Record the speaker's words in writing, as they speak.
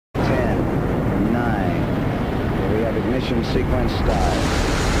Ignition sequence start.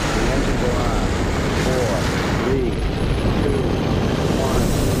 The engines are on. 4, 3, 2, 1,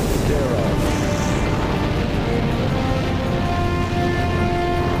 0.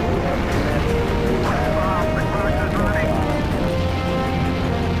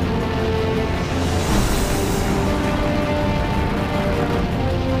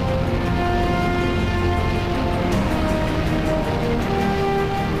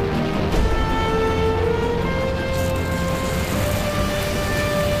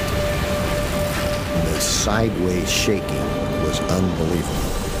 Sideways shaking was unbelievable.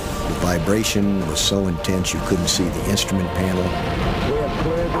 The vibration was so intense you couldn't see the instrument panel. We have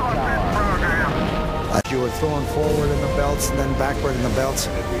cleared the tower. You were thrown forward in the belts and then backward in the belts.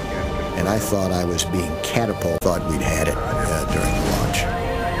 And I thought I was being catapulted. Thought we'd had it during the launch.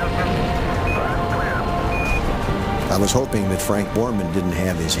 I was hoping that Frank Borman didn't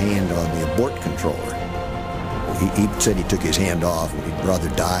have his hand on the abort controller. He said he took his hand off and he'd rather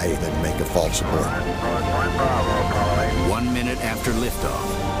die than make a false abort. 1 minute after liftoff,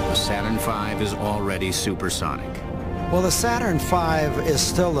 the Saturn V is already supersonic. Well, the Saturn V is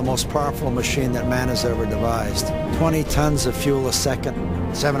still the most powerful machine that man has ever devised. 20 tons of fuel a second,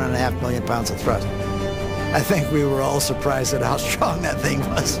 7.5 million pounds of thrust. I think we were all surprised at how strong that thing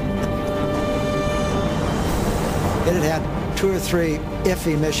was. It had had 2 or 3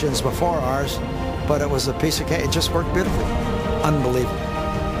 iffy missions before ours, but it was a piece of cake. It just worked beautifully. Unbelievable.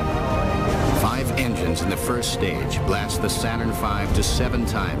 5 engines in the first stage blast the Saturn V to 7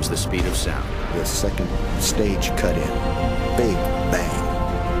 times the speed of sound. The second stage cut in. Big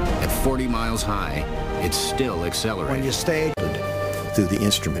bang. At 40 miles high, it's still accelerating. When you stage through the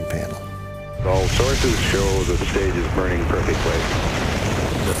instrument panel. All sources show that the stage is burning perfectly.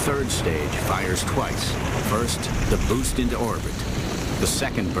 The third stage fires twice. First, the boost into orbit. The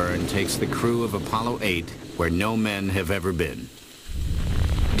second burn takes the crew of Apollo 8 where no men have ever been.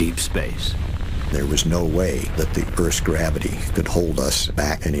 Deep space. There was no way that the Earth's gravity could hold us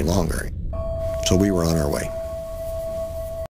back any longer. So we were on our way.